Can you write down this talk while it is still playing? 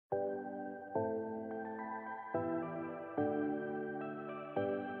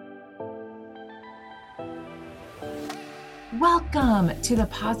Welcome to the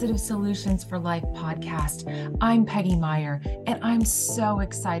Positive Solutions for Life podcast. I'm Peggy Meyer, and I'm so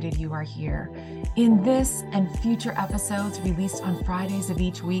excited you are here. In this and future episodes released on Fridays of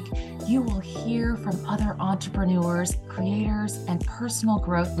each week, you will hear from other entrepreneurs, creators, and personal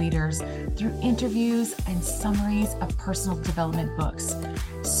growth leaders through interviews and summaries of personal development books,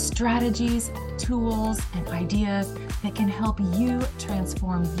 strategies, tools, and ideas that can help you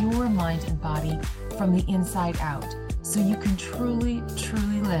transform your mind and body from the inside out, so you can truly,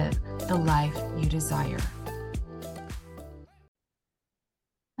 truly live the life you desire.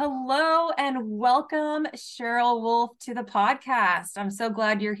 Hello and welcome, Cheryl Wolf, to the podcast. I'm so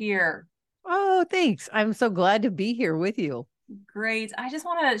glad you're here. Oh, thanks. I'm so glad to be here with you. Great. I just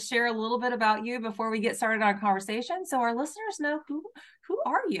want to share a little bit about you before we get started on our conversation, so our listeners know who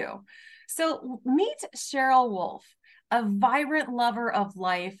are you. So meet Cheryl Wolf, a vibrant lover of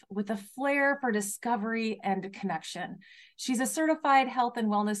life with a flair for discovery and connection. She's a certified health and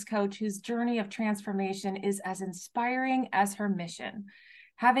wellness coach whose journey of transformation is as inspiring as her mission.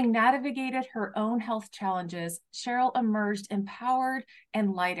 Having navigated her own health challenges, Cheryl emerged empowered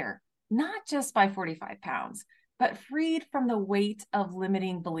and lighter, not just by 45 pounds, but freed from the weight of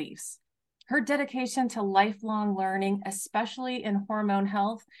limiting beliefs. Her dedication to lifelong learning, especially in hormone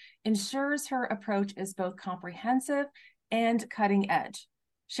health, ensures her approach is both comprehensive and cutting edge.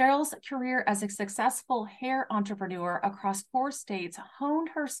 Cheryl's career as a successful hair entrepreneur across 4 states honed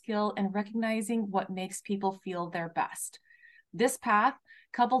her skill in recognizing what makes people feel their best. This path,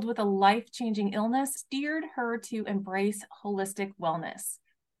 coupled with a life-changing illness, steered her to embrace holistic wellness.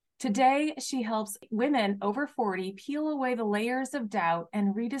 Today, she helps women over 40 peel away the layers of doubt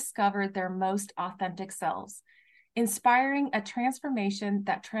and rediscover their most authentic selves, inspiring a transformation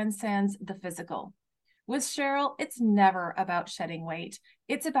that transcends the physical. With Cheryl, it's never about shedding weight.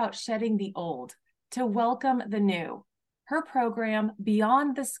 It's about shedding the old to welcome the new. Her program,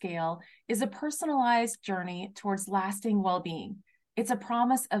 Beyond the Scale, is a personalized journey towards lasting well-being. It's a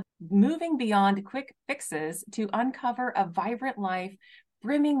promise of moving beyond quick fixes to uncover a vibrant life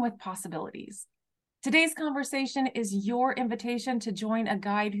brimming with possibilities. Today's conversation is your invitation to join a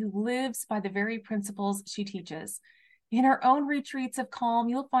guide who lives by the very principles she teaches. In her own retreats of calm,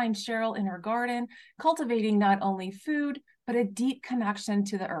 you'll find Cheryl in her garden, cultivating not only food, but a deep connection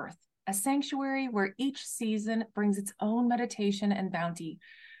to the earth, a sanctuary where each season brings its own meditation and bounty.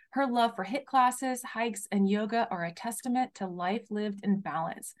 Her love for HIIT classes, hikes, and yoga are a testament to life lived in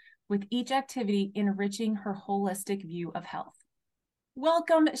balance, with each activity enriching her holistic view of health.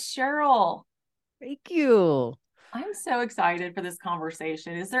 Welcome, Cheryl. Thank you. I'm so excited for this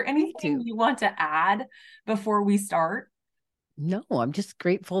conversation. Is there anything you want to add before we start? No, I'm just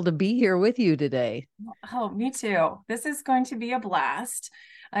grateful to be here with you today. Oh, me too. This is going to be a blast.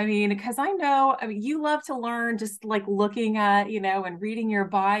 I mean, because I know, you love to learn, just like looking at, and reading your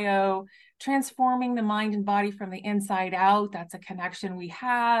bio, transforming the mind and body from the inside out. That's a connection we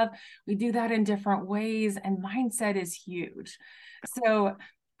have. We do that in different ways, and mindset is huge. So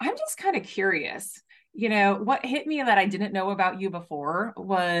I'm just kind of curious, what hit me that I didn't know about you before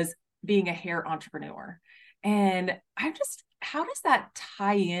was being a hair entrepreneur. And how does that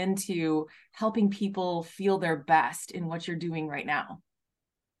tie into helping people feel their best in what you're doing right now?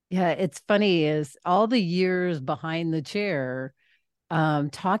 Yeah, it's funny is all the years behind the chair,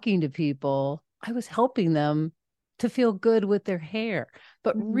 talking to people, I was helping them to feel good with their hair.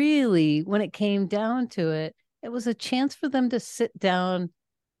 But really, when it came down to it, it was a chance for them to sit down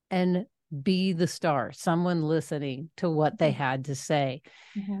and be the star, someone listening to what they had to say.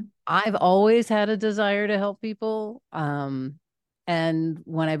 I've always had a desire to help people. And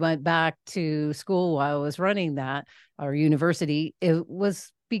when I went back to school while I was running that, or university, it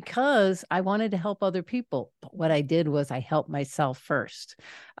was because I wanted to help other people. But what I did was I helped myself first.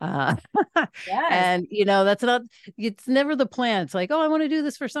 Yes. And, it's never the plan. It's like, oh, I want to do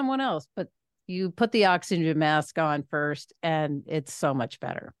this for someone else. But you put the oxygen mask on first, and it's so much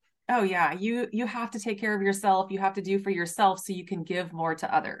better. Oh yeah. You have to take care of yourself. You have to do for yourself so you can give more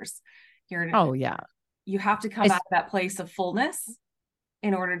to others. Oh yeah. You have to come out of that place of fullness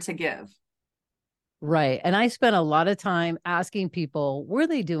in order to give. Right. And I spent a lot of time asking people, were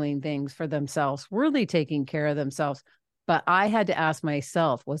they doing things for themselves? Were they taking care of themselves? But I had to ask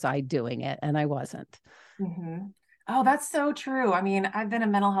myself, was I doing it? And I wasn't. Mm-hmm. Oh, that's so true. I mean, I've been a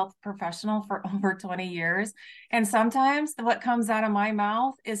mental health professional for over 20 years. And sometimes what comes out of my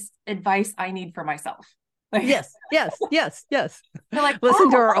mouth is advice I need for myself. Yes. They're like,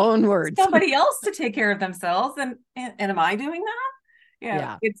 listen to our own words. Somebody else to take care of themselves. And am I doing that?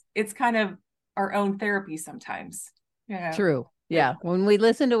 Yeah. It's kind of our own therapy sometimes. Yeah. True. Yeah. When we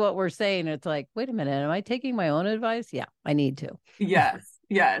listen to what we're saying, it's like, wait a minute, am I taking my own advice? Yeah, I need to. Yes,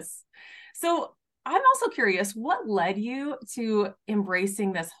 yes. So I'm also curious, what led you to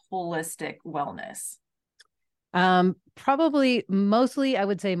embracing this holistic wellness? Probably mostly I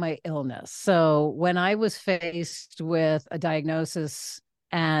would say my illness. So when I was faced with a diagnosis,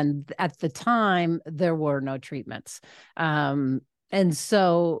 and at the time there were no treatments. And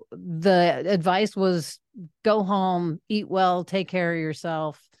so the advice was go home, eat well, take care of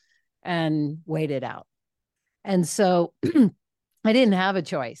yourself, and wait it out. And so I didn't have a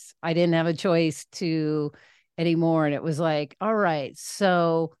choice. I didn't have a choice to anymore. And it was like, all right,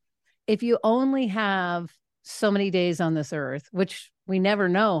 so if you only have so many days on this earth, which we never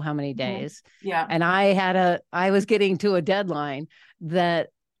know how many Mhm. days, Yeah. and I was getting to a deadline that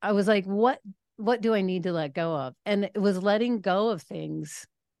I was like, what do I need to let go of? And it was letting go of things,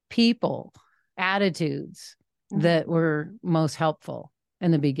 people, attitudes that Mhm. were most helpful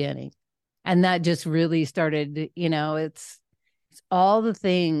in the beginning. And that just really started, it's all the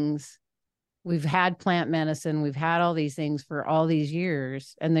things. We've had plant medicine, we've had all these things for all these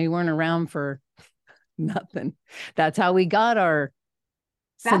years, and they weren't around for nothing. That's how we got our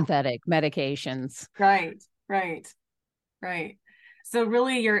That's synthetic medications. right, right, right. So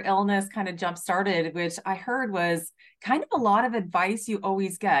really your illness kind of jump started, which I heard was kind of a lot of advice you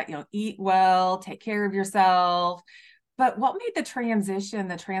always get, eat well, take care of yourself. But what made the transition,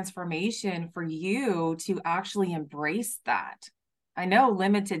 the transformation for you to actually embrace that? I know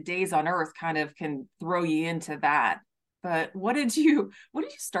limited days on earth kind of can throw you into that, but what did you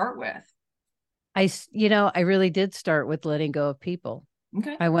start with? I really did start with letting go of people.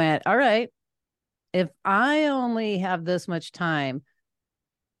 Okay. I went, all right, if I only have this much time,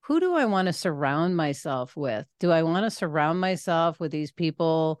 who do I want to surround myself with? Do I want to surround myself with these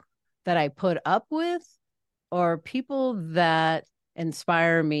people that I put up with, or people that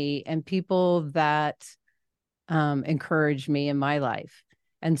inspire me and people that encourage me in my life?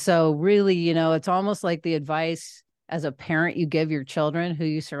 And so, really, it's almost like the advice as a parent you give your children who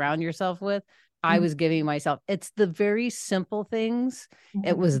you surround yourself with. I was giving myself. It's the very simple things.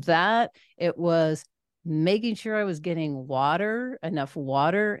 It was Mhm. that, it was making sure I was getting water, enough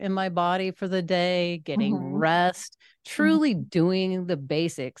water in my body for the day, getting Mhm. rest, truly Mhm. doing the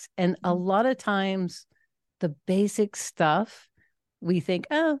basics. And a lot of times, the basic stuff, we think,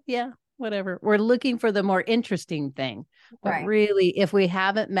 oh, yeah, whatever. We're looking for the more interesting thing. But Right. really, if we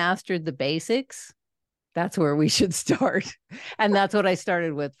haven't mastered the basics, that's where we should start. And that's what I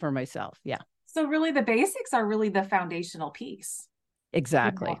started with for myself. Yeah, So really the basics are really the foundational piece.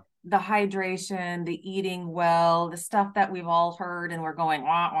 exactly. The hydration, the eating well, the stuff that we've all heard and we're going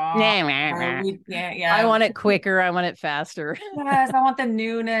wah wah, or I we yeah. want it quicker. I want it faster. Yes, I want the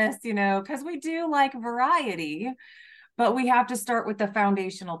newness, because we do like variety, but we have to start with the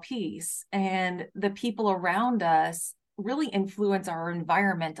foundational piece. And the people around us really influence our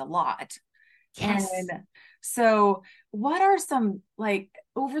environment a lot. And Yes. so what are some like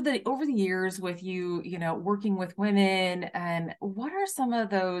over the years with you, working with women, and what are some of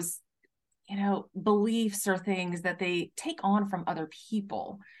those, beliefs or things that they take on from other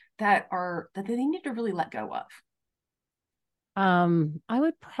people that they need to really let go of? I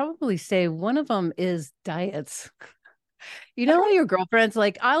would probably say one of them is diets. Okay. Your girlfriends,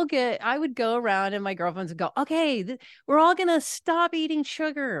 like, I would go around and my girlfriends would go, okay, we're all going to stop eating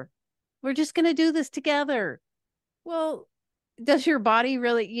sugar. We're just going to do this together. Well, does your body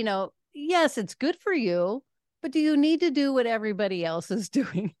really, yes, it's good for you, but do you need to do what everybody else is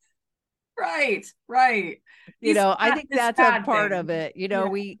doing? Right, right. I think This that's a fad part thing. of it. Yeah.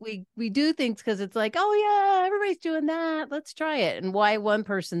 We do things because it's like, oh yeah, everybody's doing that. Let's try it. And why one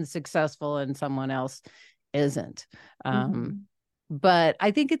person's successful and someone else isn't. Um, Hmm. but I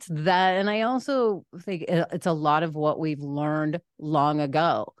think it's that. And I also think it's a lot of what we've learned long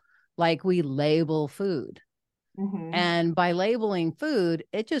ago. Like we label food. Hmm. And by labeling food,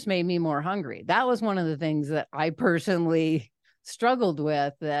 it just made me more hungry. That was one of the things that I personally struggled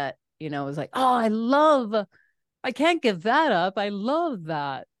with, that, was like, oh, I can't give that up. I love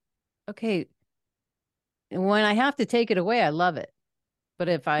that. Okay. When I have to take it away, I love it. But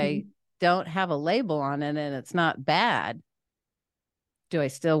if I don't have a label on it and it's not bad, do I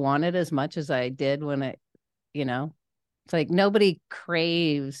still want it as much as I did when you know, it's like nobody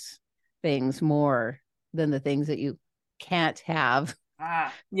craves things more than the things that you can't have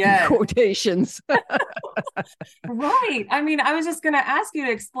Ah, in yes. quotations. Right. I mean, I was just going to ask you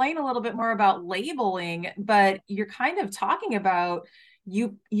to explain a little bit more about labeling, but you're kind of talking about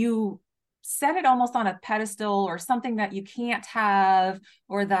you set it almost on a pedestal or something that you can't have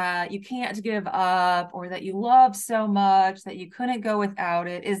or that you can't give up or that you love so much that you couldn't go without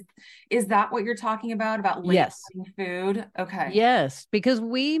it. Is that what you're talking about Yes. labeling food? Okay. Yes. Because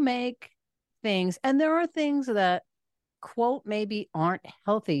we make things, and there are things that, quote, maybe aren't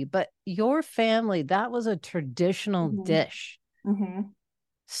healthy, but your family, that was a traditional Mm-hmm. dish. Mm-hmm.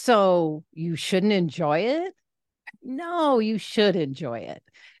 So you shouldn't enjoy it? No, you should enjoy it.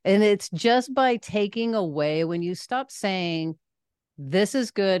 And it's just by taking away, when you stop saying this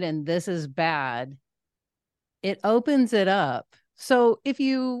is good and this is bad, it opens it up. So if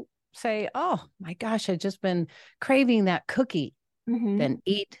you say, oh my gosh, I've just been craving that cookie, Mm-hmm. then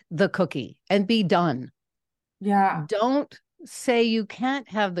eat the cookie and be done. Yeah. Don't say you can't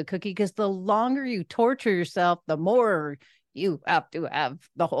have the cookie, because the longer you torture yourself, the more you have to have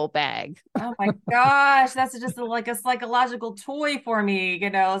the whole bag. Oh my gosh, that's just like a psychological toy for me.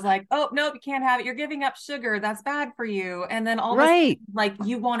 It's like, oh, nope, you can't have it. You're giving up sugar. That's bad for you. And then all of a sudden, Right. like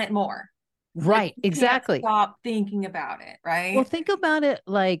you want it more. Like Right. you can't Exactly. stop thinking about it, Well, right? think about it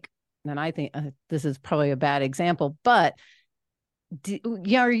like, and I think this is probably a bad example, but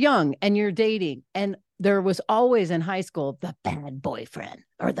you're young and you're dating, and there was always in high school the bad boyfriend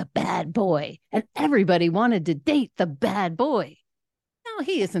or the bad boy, and everybody wanted to date the bad boy. No,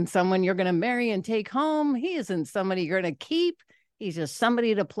 he isn't someone you're going to marry and take home. He isn't somebody you're going to keep. He's just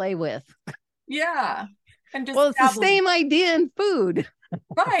somebody to play with. Yeah. And just Well, it's the dabble. same idea in food.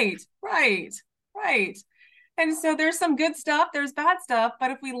 Right, right, right. And so there's some good stuff, there's bad stuff,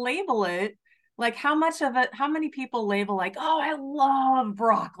 but if we label it, like how much of it, how many people label like, oh, I love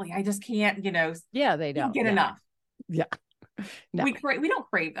broccoli. I just can't, Yeah, they can't don't. get Yeah. enough. Yeah. No, We don't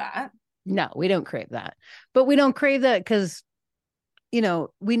crave that. no, we don't crave that. But we don't crave that because, we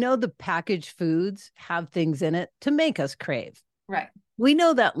know the packaged foods have things in it to make us crave. Right. We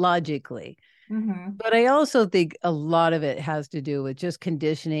know that logically. Mm-hmm. But I also think a lot of it has to do with just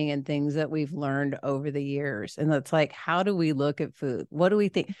conditioning and things that we've learned over the years. And that's like, how do we look at food? What do we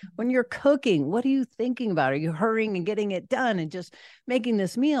think? When you're cooking, what are you thinking about? Are you hurrying and getting it done and just making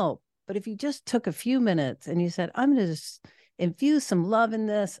this meal? But if you just took a few minutes and you said, I'm going to just infuse some love in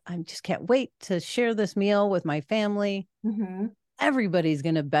this, I just can't wait to share this meal with my family. Mm-hmm. Everybody's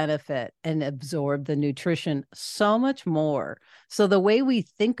going to benefit and absorb the nutrition so much more. So the way we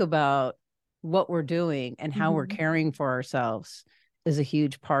think about what we're doing and how we're Mm-hmm. caring for ourselves is a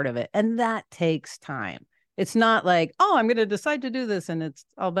huge part of it. And that takes time. It's not like, oh, I'm going to decide to do this and it's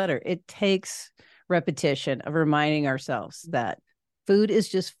all better. It takes repetition of reminding ourselves that food is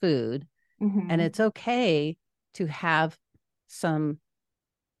just food, and Mm-hmm. it's okay to have some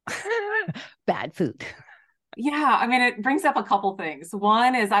bad food. Yeah, I mean, it brings up a couple things.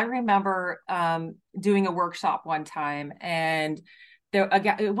 One is I remember doing a workshop one time, and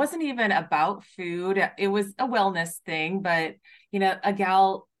again, it wasn't even about food. It was a wellness thing, but a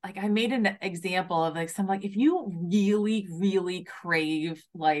gal, like I made an example of like some like if you really, really crave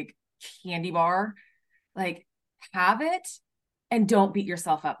like candy bar, like have it and don't beat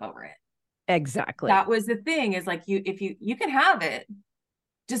yourself up over it. Exactly. That was the thing is like you if you can have it,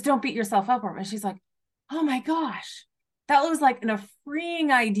 just don't beat yourself up over it. And she's like, oh my gosh, that was like a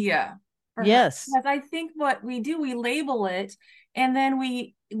freeing idea for her. Yes. Because I think what we do, we label it and then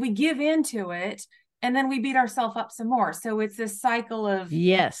we give into it and then we beat ourselves up some more. So it's this cycle of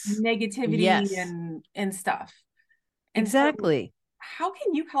Yes. negativity Yes. and stuff. And so Exactly. how do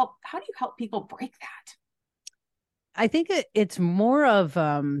you help people break that? I think it's more of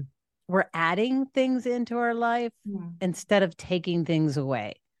we're adding things into our life Hmm. instead of taking things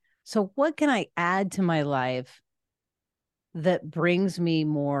away. So what can I add to my life that brings me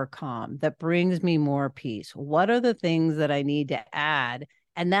more calm, that brings me more peace? What are the things that I need to add?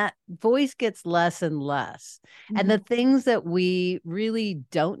 And that voice gets less and less. And the Hmm. things that we really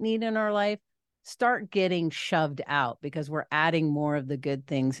don't need in our life start getting shoved out because we're adding more of the good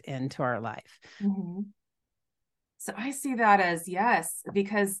things into our life. Hmm. So I see that as yes,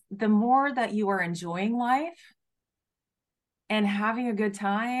 because the more that you are enjoying life and having a good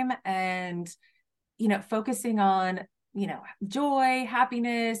time and focusing on joy,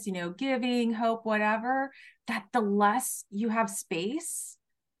 happiness, giving, hope, whatever, that the less you have space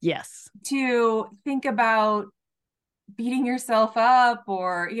Yes. to think about beating yourself up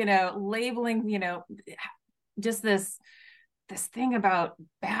or labeling just this thing about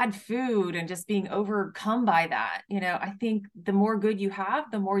bad food and just being overcome by that. I think the more good you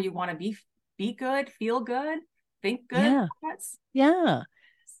have, the more you want to be good, feel good, think good. Yeah. That's Yeah.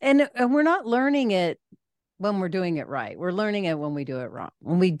 And we're not learning it when we're doing it right. We're learning it when we do it wrong.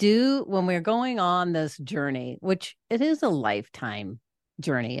 When we're going on this journey, which it is a lifetime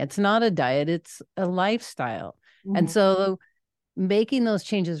journey. It's not a diet, it's a lifestyle. And Hmm. so making those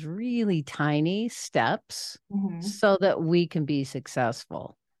changes really tiny steps Hmm. so that we can be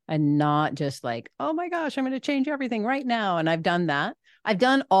successful and not just like, oh my gosh, I'm going to change everything right now. And I've done that. I've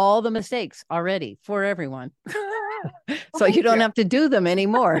done all the mistakes already for everyone. Well, So thank you don't you. have to do them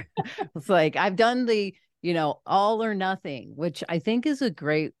anymore. It's like I've done the, all or nothing, which I think is a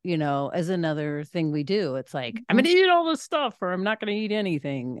great, as another thing we do. It's like, I'm Mhm. going to eat all this stuff or I'm not going to eat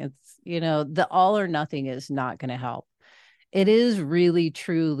anything. It's, the all or nothing is not going to help. It is really,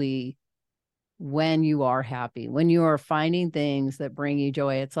 truly when you are happy, when you are finding things that bring you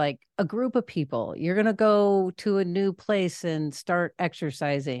joy. It's like a group of people. You're going to go to a new place and start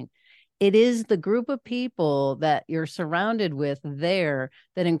exercising. It is the group of people that you're surrounded with there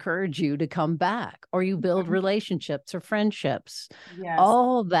that encourage you to come back, or you build Mhm. relationships or friendships. Yes.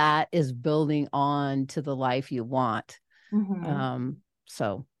 All that is building on to the life you want. Hmm.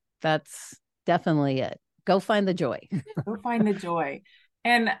 So that's definitely it. Go find the joy. Go find the joy.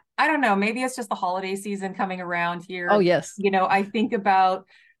 And I don't know, maybe it's just the holiday season coming around Oh, here. yes. I think about,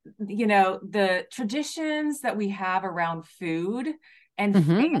 the traditions that we have around food and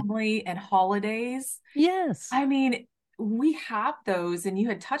Hmm. family and holidays. Yes. I mean, we have those, and you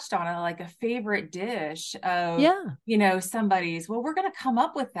had touched on it, like a favorite dish of, Yeah. somebody's. Well, we're going to come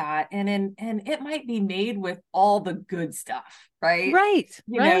up with that, and it might be made with all the good stuff, right? Right.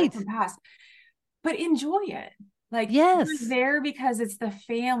 Right. From past, but enjoy it. Like you're Yes. there because it's the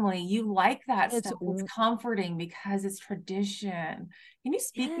family. You like that It's stuff. It's comforting because it's tradition. Can you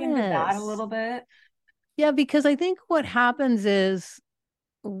speak into that a yes. little bit? Yeah, because I think what happens is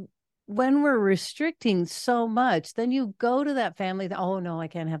when we're restricting so much, then you go to that family that, oh no, I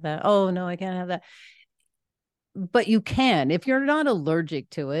can't have that. Oh no, I can't have that. But you can, if you're not allergic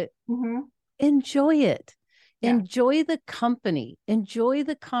to it, Hmm. enjoy it. Yeah. Enjoy the company, enjoy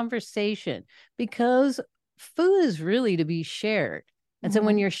the conversation, because food is really to be shared. And so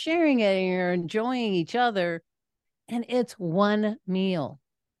when Hmm. you're sharing it and you're enjoying each other, and it's one meal.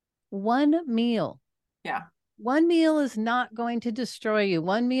 Yeah. One meal is not going to destroy you.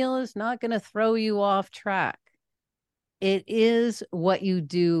 One meal is not going to throw you off track. It is what you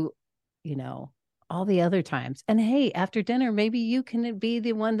do, you know, all the other times. And hey, after dinner, maybe you can be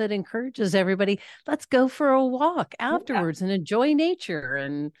the one that encourages everybody. Let's go for a walk Yeah. afterwards and enjoy nature.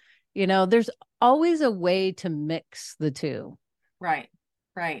 And, there's always a way to mix the two. Right.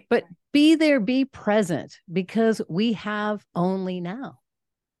 Right. But be there, be present, because we have only now.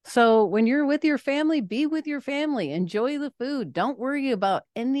 So when you're with your family, be with your family, enjoy the food. Don't worry about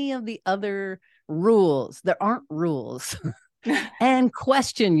any of the other rules. There aren't rules. And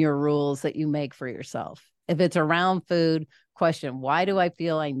question your rules that you make for yourself. If it's around food, question, why do I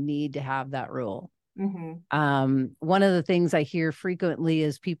feel I need to have that rule? Hmm. One of the things I hear frequently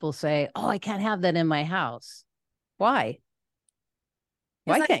is people say, oh, I can't have that in my house. Why?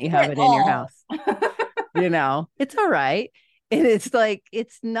 Because Why I can't you eat have it it in your all. house? It's all right. And it's like,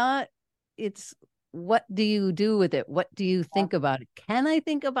 it's not, it's what do you do with it? What do you think about it? Can I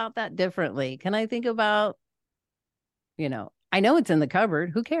think about that differently? Can I think about, I know it's in the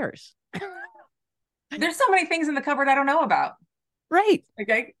cupboard. Who cares? There's so many things in the cupboard I don't know about. Right.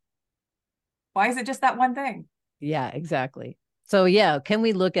 Okay. Why is it just that one thing? Yeah, exactly. So, yeah, can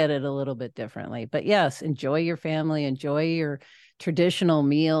we look at it a little bit differently? But yes, enjoy your family, enjoy your traditional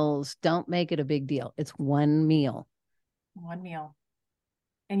meals. Don't make it a big deal. It's one meal. One meal,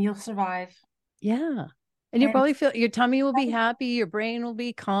 and you'll survive. Yeah. And you'll And probably feel your tummy will be happy, your brain will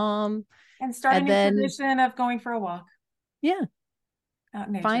be calm. start a And new then, tradition of going for a walk yeah, out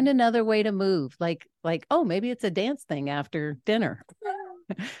in nature. find another way to move. Like, oh, maybe it's a dance thing after dinner.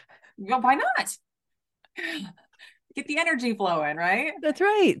 Well, why not? Get the energy flowing, right? That's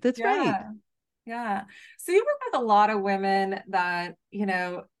right. That's right. Yeah. Yeah. So you work with a lot of women that,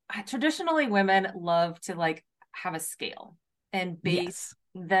 traditionally women love to like have a scale and base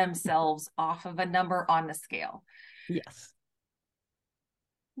Yes. themselves off of a number on the scale. Yes.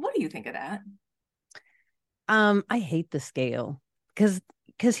 What do you think of that? I hate the scale because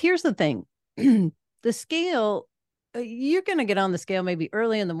here's the thing. The scale, you're gonna get on the scale maybe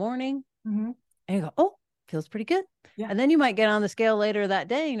early in the morning Hmm. and you go, oh, feels pretty good. Yeah. And then you might get on the scale later that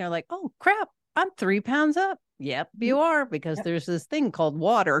day and you're like, oh crap, I'm 3 pounds up. Yep, Mhm. you are, because Yep. there's this thing called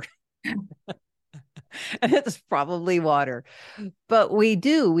water. And it's probably water. But we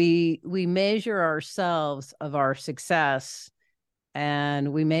measure ourselves of our success,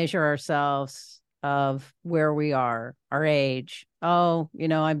 and we measure ourselves of where we are, our age. Oh,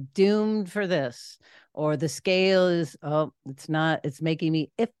 I'm doomed for this. Or the scale is, oh, it's not, it's making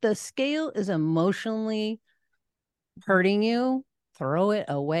me, if the scale is emotionally hurting you, throw it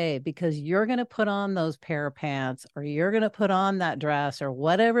away, because you're going to put on those pair of pants, or you're going to put on that dress, or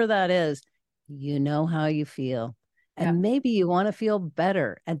whatever that is. You know how you feel. Yeah. And maybe you want to feel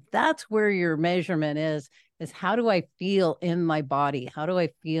better. And that's where your measurement is how do I feel in my body? How do I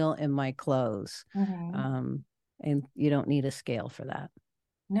feel in my clothes? Mm-hmm. Um, and you don't need a scale for that.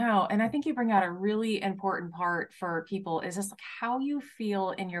 No, and I think you bring out a really important part for people is just like how you feel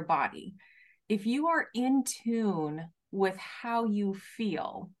in your body. If you are in tune with how you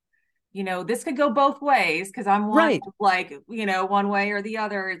feel, this could go both ways because I'm one Right. like, one way or the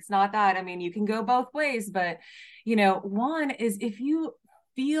other. It's not that. I mean, you can go both ways, but, one is if you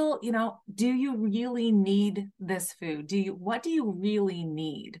feel, do you really need this food? What do you really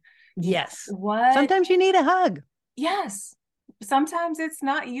need? Yes. What Sometimes you need a hug. Yes. Sometimes it's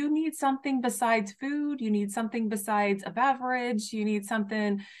not, you need something besides food. You need something besides a beverage. You need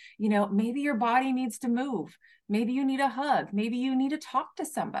something, maybe your body needs to move. Maybe you need a hug. Maybe you need to talk to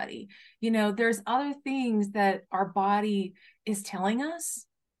somebody. There's other things that our body is telling us.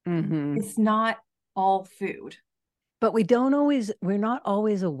 Mm-hmm. It's not all food. But we're not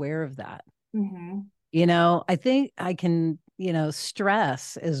always aware of that. Mm-hmm. I think I can,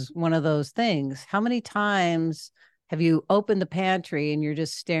 stress is one of those things. How many times have you opened the pantry and you're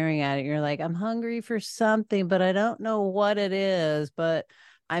just staring at it? You're like, I'm hungry for something, but I don't know what it is, but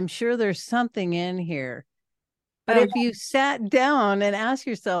I'm sure there's something in here. But Oh, if you sat down and asked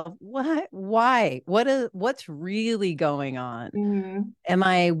yourself, why, what's really going on? yeah. Mm-hmm. Am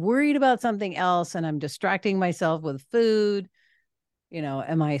I worried about something else and I'm distracting myself with food?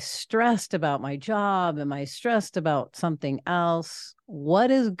 Am I stressed about my job? Am I stressed about something else?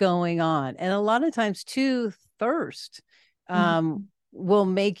 What is going on? And a lot of times, too, thirst Mm-hmm. will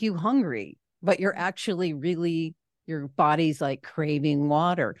make you hungry, but you're actually really, your body's like craving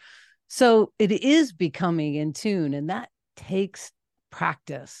water. So it is becoming in tune, and that takes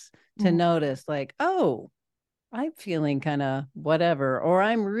practice to Mm-hmm. notice, like, oh, I'm feeling kind of whatever, or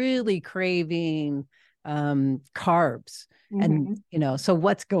I'm really craving carbs. And, Mm-hmm. so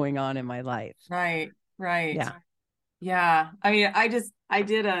what's going on in my life? Right, right. Yeah. Yeah. I mean, I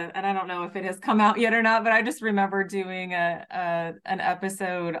did and I don't know if it has come out yet or not, but I just remember doing an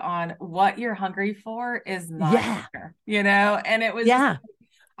episode on what you're hungry for is not Yeah. here, and it was just, Yeah.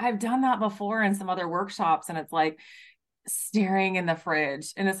 I've done that before in some other workshops, and it's like staring in the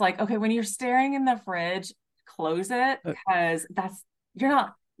fridge. And it's like, okay, when you're staring in the fridge, close it because you're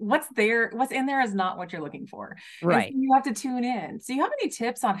not, what's in there is not what you're looking for. And so Right. you have to tune in. So you have any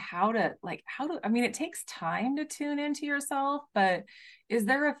tips on I mean, it takes time to tune into yourself, but is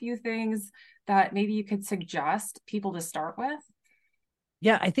there a few things that maybe you could suggest people to start with?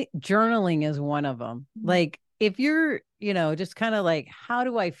 Yeah, I think journaling is one of them. Like, if you're, just kind of like, how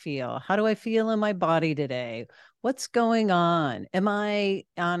do I feel? How do I feel in my body today? What's going on? Am I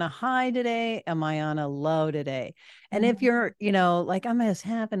on a high today? Am I on a low today? And if Mhm. you're, like, I'm just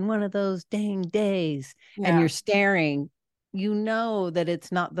having one of those dang days and Yeah. you're staring, that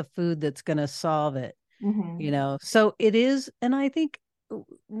it's not the food that's going to solve it. Hmm. So it is. And I think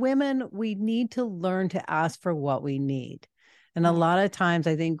women, we need to learn to ask for what we need. And a lot of times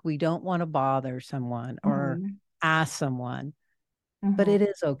I think we don't want to bother someone or Hmm. ask someone, but Hmm. it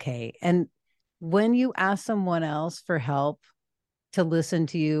is okay. And when you ask someone else for help to listen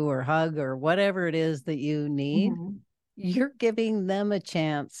to you or hug or whatever it is that you need, Hmm. you're giving them a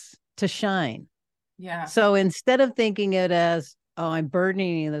chance to shine. Yeah. So instead of thinking it as, oh, I'm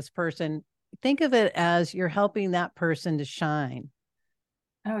burdening this person, think of it as you're helping that person to shine.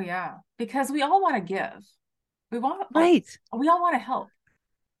 Oh yeah. Because we all want to give. We want Right. we all want to help.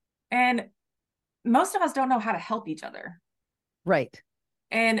 And most of us don't know how to help each other. Right.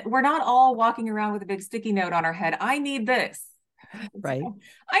 And we're not all walking around with a big sticky note on our head. I need this. Right.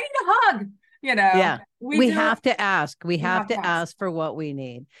 I need a hug. Yeah. We We do. have to ask. We We have have to to ask. ask for what we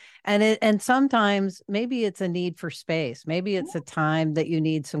need. And sometimes maybe it's a need for space. Maybe it's a time that you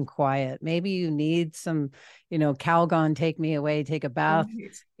need some quiet. Maybe you need some, Calgon, take me away, take a bath,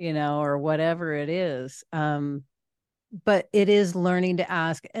 Right. or whatever it is. But it is learning to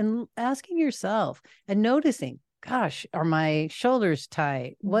ask and asking yourself and noticing, gosh, are my shoulders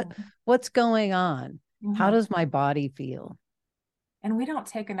tight? Mhm. What's going on? How Mhm. does my body feel? And we don't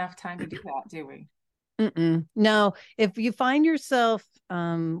take enough time to do that, do we? Mm-mm. No, if you find yourself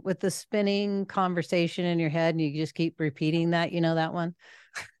with the spinning conversation in your head and you just keep repeating that, that one,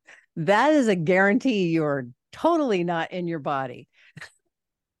 that is a guarantee you're totally not in your body.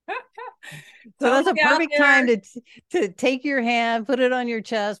 So that's Totally a out perfect time there. to take your hand, put it on your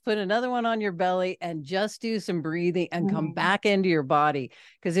chest, put another one on your belly, and just do some breathing and come Mhm. back into your body.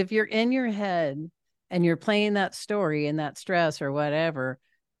 Because if you're in your head and you're playing that story and that stress or whatever,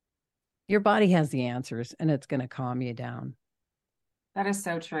 your body has the answers and it's going to calm you down. That is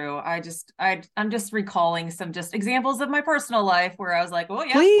so true. I'm just recalling some just examples of my personal life where I was like, oh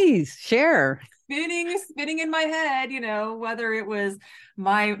yeah, Please share. spinning in my head, whether it was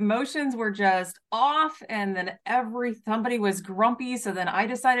my emotions were just off and then somebody was grumpy. So then I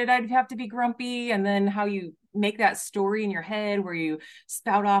decided I'd have to be grumpy. And then how you make that story in your head where you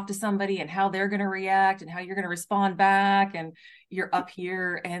spout off to somebody and how they're going to react and how you're going to respond back. And you're up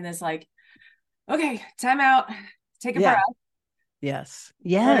here and it's like, okay, time out, take a breath. Yeah. Yes.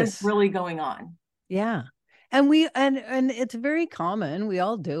 What is Yes. really going on? Yeah. And and it's very common. We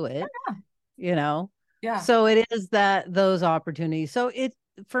all do it, you know. Yeah. So it is that those opportunities. So it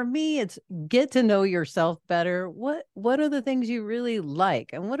for me it's get to know yourself better. What are the things you really like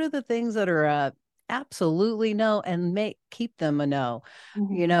and what are the things that are absolutely no and make keep them a no.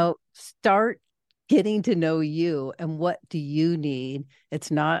 Mm-hmm. Start getting to know you and what do you need.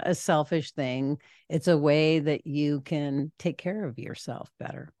 It's not a selfish thing. It's a way that you can take care of yourself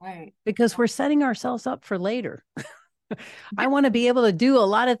better Right. because we're setting ourselves up for later. I want to be able to do a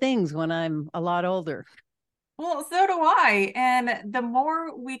lot of things when I'm a lot older. Well, so do I. And the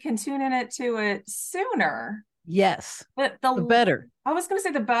more we can tune in it to it sooner, Yes, the the better. I was going to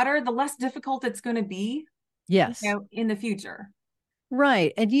say the better, the less difficult it's going to be, Yes. in the future.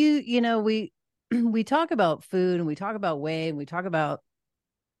 Right. And we we talk about food and we talk about weight and we talk about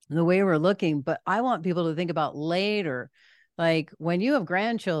the way we're looking, but I want people to think about later. Like when you have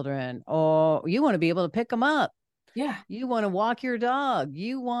grandchildren or you want to be able to pick them up. Yeah. You want to walk your dog.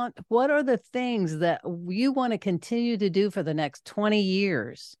 What are the things that you want to continue to do for the next 20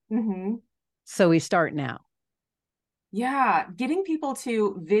 years? Mm-hmm. So we start now. Yeah. Getting people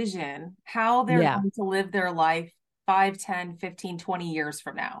to vision how they're Yeah. going to live their life 5, 10, 15, 20 years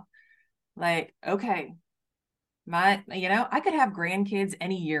from now. Like, okay, I could have grandkids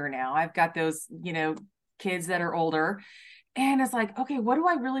any year now. I've got those, kids that are older. And it's like, okay, what do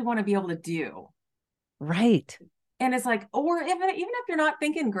I really want to be able to do? Right. And it's like, or even if you're not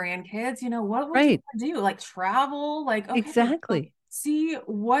thinking grandkids, what would you Right. want to do? Like travel? Like, okay, so Exactly. see,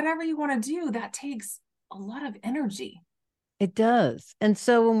 whatever you want to do, that takes a lot of energy. It does. And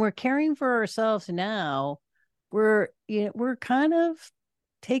so when we're caring for ourselves now, we're kind of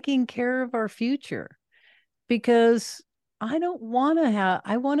taking care of our future because I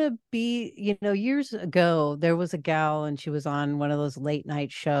want to be, years ago there was a gal and she was on one of those late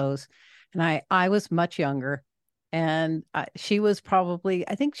night shows and I was much younger and she was probably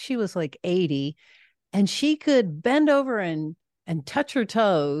I think she was like 80 and she could bend over and touch her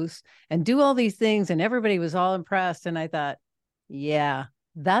toes and do all these things and everybody was all impressed and I thought, yeah,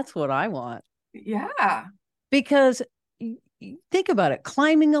 that's what I want Yeah. because think about it,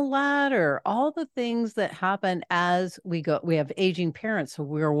 climbing a ladder, all the things that happen as we go. We have aging parents, so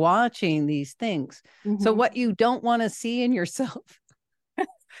we're watching these things. So Hmm. what you don't want to see in yourself,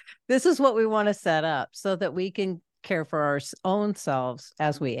 this is what we want to set up so that we can care for our own selves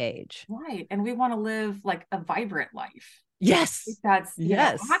as we age. Right. And we want to live like a vibrant life. Yes. That's,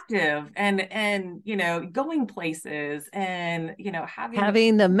 Yes. active and, going places and, having a,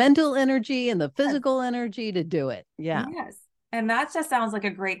 Having the mental energy and the yes, physical energy to do it. Yeah. yes. And that just sounds like a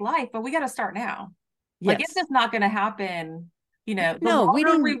great life, but we got to start now. Like it's Yes. just not going to happen, the No, we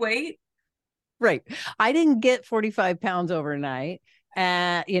longer we didn't. wait. Right. I didn't get 45 pounds overnight,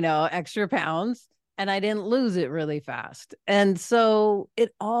 extra pounds, and I didn't lose it really fast. And so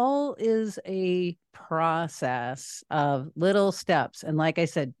it all is a process of little steps. And like I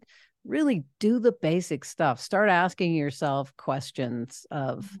said, really do the basic stuff. Start asking yourself questions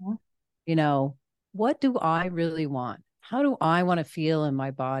of, Mhm. you know, what do I really want? How do I want to feel in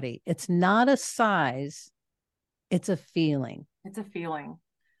my body? It's not a size, it's a feeling. It's a feeling.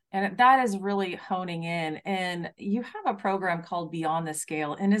 And that is really honing in. And you have a program called Beyond the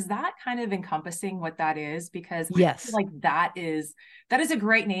Scale. And is that kind of encompassing what that is? Because I feel Yes. like that is a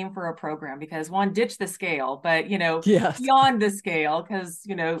great name for a program because one, ditch the scale, but Yes. beyond the scale, because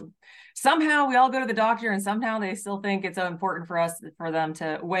somehow we all go to the doctor and somehow they still think it's so important for them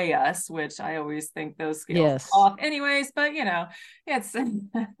to weigh us, which I always think those scales are Yes. off anyways, but it's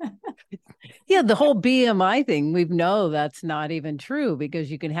Yeah, the whole BMI thing, we know that's not even true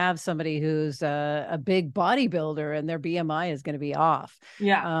because you can have somebody who's a big bodybuilder and their BMI is going to be off.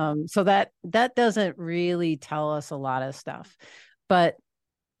 yeah. So that doesn't really tell us a lot of stuff. But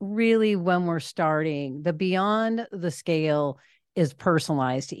really, when we're starting, the beyond the scale is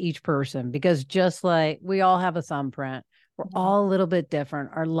personalized to each person because just like we all have a thumbprint, we're Mhm. all a little bit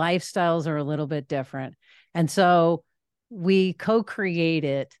different. Our lifestyles are a little bit different. And so we co create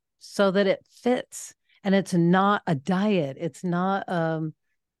it so that it fits. And it's not a diet. It's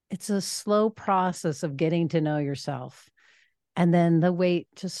a slow process of getting to know yourself. And then the weight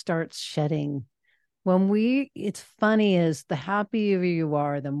just starts shedding. It's funny is the happier you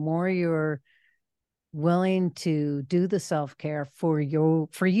are, the more you're willing to do the self-care for you,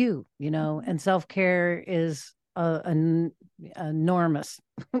 Mhm. and self-care is enormous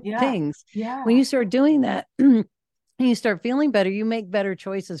Yeah. things. When Yeah. you start doing that and you start feeling better, you make better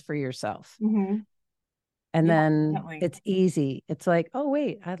choices for yourself. Hmm. And Yeah, then definitely. it's easy. It's like, oh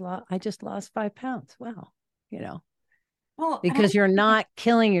wait, I just lost 5 pounds. Wow. You know, Well, and I'm because you're thinking, not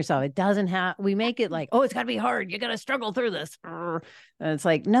killing yourself. It doesn't have, we make it like, oh, it's got to be hard. You got to struggle through this. And it's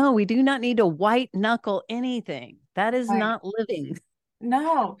like, no, we do not need to white knuckle anything. That is right. not living.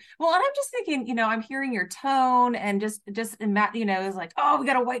 No. Well, and I'm just thinking, I'm hearing your tone and it's like, oh, we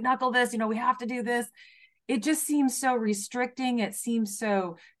got to white knuckle this, we have to do this. It just seems so restricting. It seems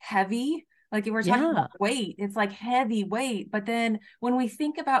so heavy. Like if we're talking about Yeah. weight, it's like heavy weight. But then when we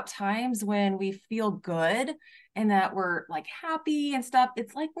think about times when we feel good and that we're like happy and stuff,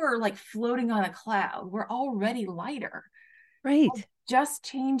 it's like we're like floating on a cloud. We're already lighter. Right. Just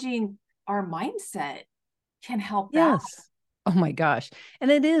changing our mindset can help that. Yes. Oh my gosh.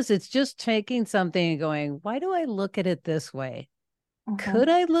 And it's just taking something and going, why do I look at it this way? Could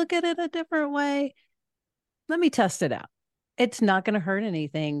Mhm. I look at it a different way? Let me test it out. It's not going to hurt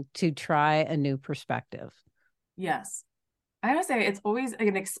anything to try a new perspective. Yes. I would say it's always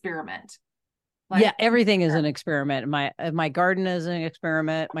an experiment. Yeah, Life is an everything is an experiment. experiment. My garden is an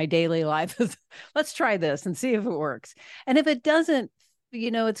experiment. My daily life is let's try this and see if it works. And if it doesn't,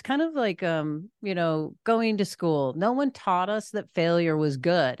 it's kind of like going to school. No one taught us that failure was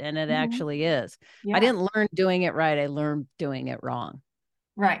good, and it Mhm. actually is. I Yeah. didn't learn doing it right. I learned doing it wrong.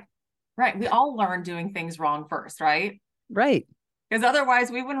 Right. Right. We all learn doing things wrong first, right? Right. Because otherwise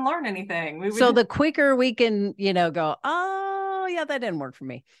we wouldn't learn anything. We would So just, the quicker we can, go, oh yeah, that didn't work for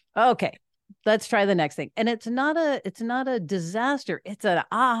me. Okay, let's try the next thing. And it's not a disaster. It's an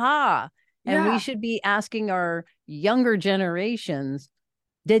aha. And we yeah. should be asking our younger generations,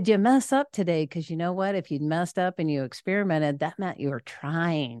 did you mess up today? Because you know what? If you messed up and you experimented, that meant you were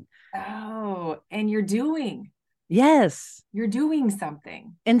trying. Oh, and Yes. you're doing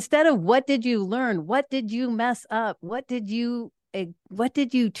something. Instead of what did you learn? What did you mess up? What did you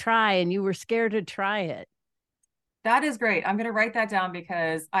try and you were scared to try it? That is great. I'm going to write that down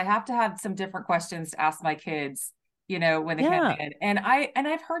because I have to have some different questions to ask my kids, when they come Yeah. in. And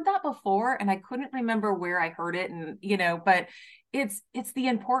I've heard that before and I couldn't remember where I heard it and but it's the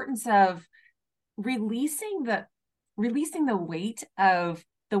importance of releasing the releasing the weight of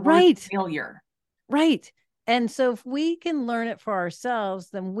the word Right. failure. Right. And so if we can learn it for ourselves,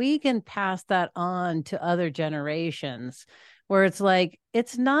 then we can pass that on to other generations where it's like,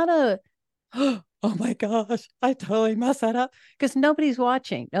 it's not a, oh my gosh, I totally messed that up because nobody's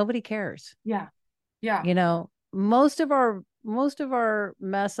watching. Nobody cares. Yeah. Yeah. Most of our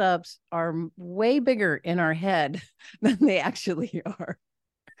mess ups are way bigger in our head than they actually are.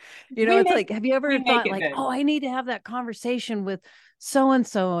 We It's make like, have you ever we make thought it like, big. oh, I need to have that conversation with so and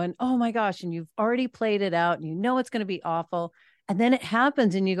so, and oh my gosh, and you've already played it out, and it's going to be awful, and then it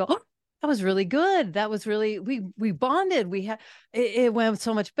happens, and you go, oh, that was really good. That was really we bonded. It went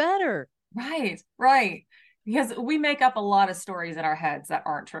so much better. Right. Right. Because we make up a lot of stories in our heads that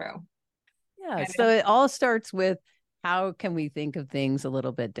aren't true. Yeah. And So it all starts with how can we think of things a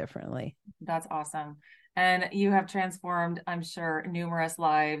little bit differently? that's awesome. And you have transformed, I'm sure, numerous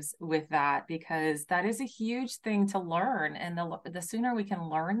lives with that because that is a huge thing to learn. And the sooner we can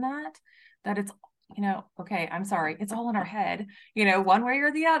learn that it's, okay, I'm sorry, it's all in our head, one way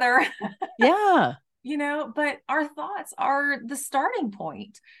or the other. Yeah. But our thoughts are the starting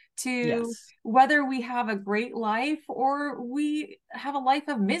point to Yes. whether we have a great life or we have a life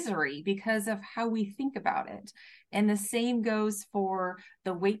of misery because of how we think about it. And the same goes for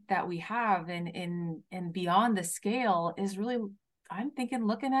the weight that we have and beyond the scale is really, I'm thinking,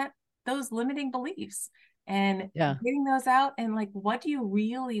 looking at those limiting beliefs and Yeah. getting those out and like, what do you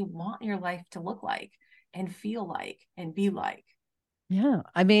really want your life to look like and feel like and be like? Yeah.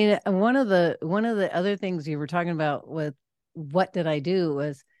 I mean, one of the other things you were talking about with what did I do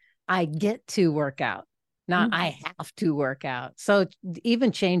was I get to work out, not I have to work out. So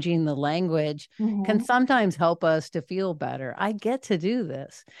even changing the language can Mm-hmm. sometimes help us to feel better. I get to do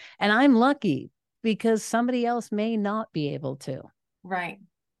this. And I'm lucky because somebody else may not be able to. Right.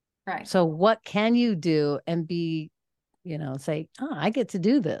 Right. So what can you do and say, oh, I get to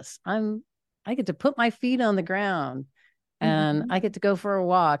do this. I get to put my feet on the ground and Mhm. I get to go for a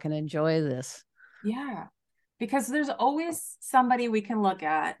walk and enjoy this. Yeah. Because there's always somebody we can look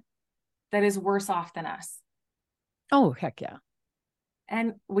at that is worse off than us. Oh, heck yeah.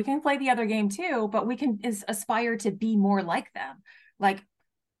 And we can play the other game too, but we can aspire to be more like them. Like,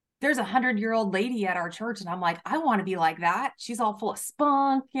 there's 100-year-old lady at our church, and I'm like, I want to be like that. She's all full of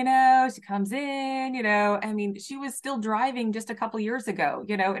spunk, she comes in, I mean, she was still driving just a couple years ago,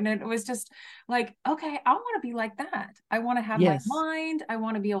 and it was just like, okay, I want to be like that. I want to have my Yes. mind. I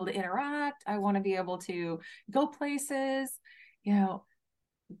want to be able to interact. I want to be able to go places.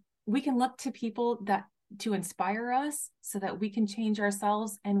 We can look to people that to inspire us so that we can change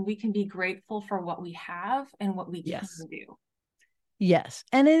ourselves, and we can be grateful for what we have and what we can Yes. do. Yes.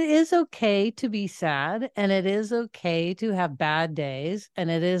 And it is okay to be sad, and it is okay to have bad days,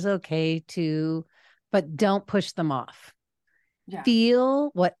 and it is okay but don't push them off. Yeah. Feel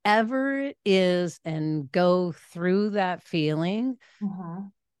whatever it is and go through that feeling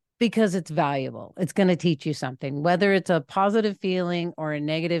because it's valuable. It's going to teach you something. Whether it's a positive feeling or a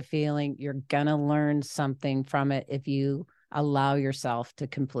negative feeling, you're going to learn something from it if you allow yourself to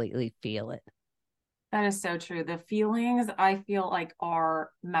completely feel it. That is so true. The feelings, I feel like,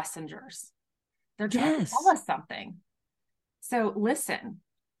 are messengers. They're trying to tell Yes. us something. So listen.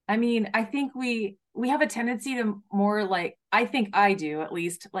 I mean, I think we have a tendency to more like, I think I do at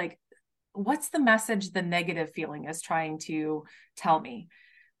least, like, what's the message the negative feeling is trying to tell me?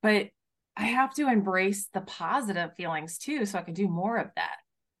 But I have to embrace the positive feelings too, so I can do more of that.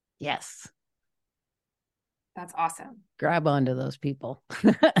 Yes. That's awesome. Grab onto those people.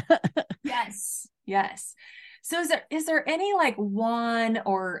 Yes. Yes. So is there any like one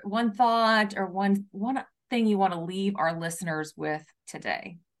thought or one thing you want to leave our listeners with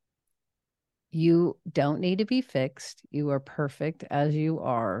today? You don't need to be fixed. You are perfect as you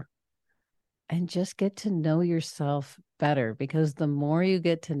are. And just get to know yourself better, because the more you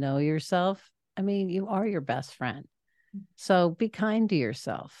get to know yourself, I mean, you are your best friend. So be kind to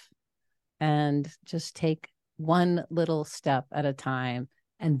yourself and just take one little step at a time.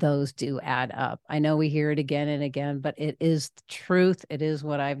 And those do add up. I know we hear it again and again, but it is the truth. It is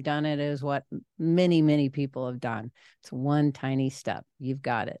what I've done. It is what many, many people have done. It's one tiny step. You've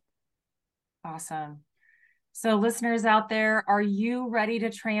got it. Awesome. So listeners out there, are you ready to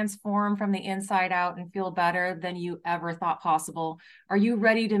transform from the inside out and feel better than you ever thought possible? Are you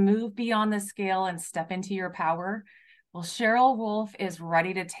ready to move beyond the scale and step into your power? Well, Cheryl Wolf is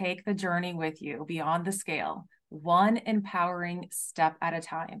ready to take the journey with you beyond the scale, one empowering step at a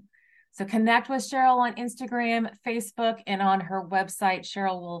time. So connect with Cheryl on Instagram, Facebook, and on her website,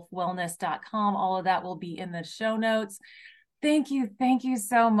 CherylWolfWellness.com. All of that will be in the show notes. Thank you. Thank you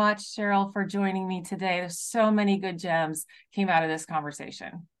so much, Cheryl, for joining me today. There's so many good gems came out of this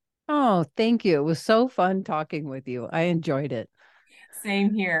conversation. Oh, thank you. It was so fun talking with you. I enjoyed it.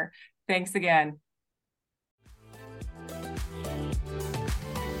 Same here. Thanks again.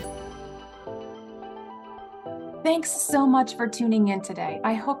 Thanks so much for tuning in today.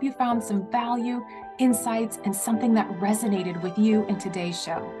 I hope you found some value, insights, and something that resonated with you in today's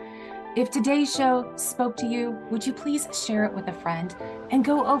show. If today's show spoke to you, would you please share it with a friend and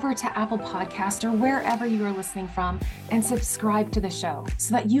go over to Apple Podcast or wherever you are listening from and subscribe to the show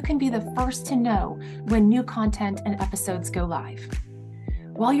so that you can be the first to know when new content and episodes go live.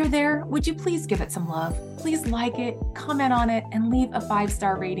 While you're there, would you please give it some love? Please like it, comment on it, and leave a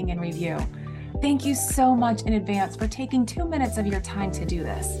 5-star rating and review. Thank you so much in advance for taking 2 minutes of your time to do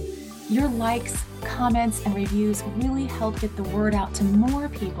this. Your likes, comments, and reviews really help get the word out to more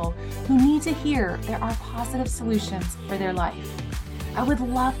people who need to hear there are positive solutions for their life. I would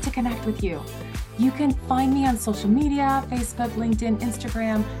love to connect with you. You can find me on social media, Facebook, LinkedIn,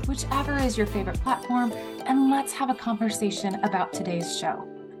 Instagram, whichever is your favorite platform, and let's have a conversation about today's show.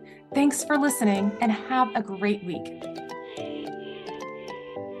 Thanks for listening and have a great week.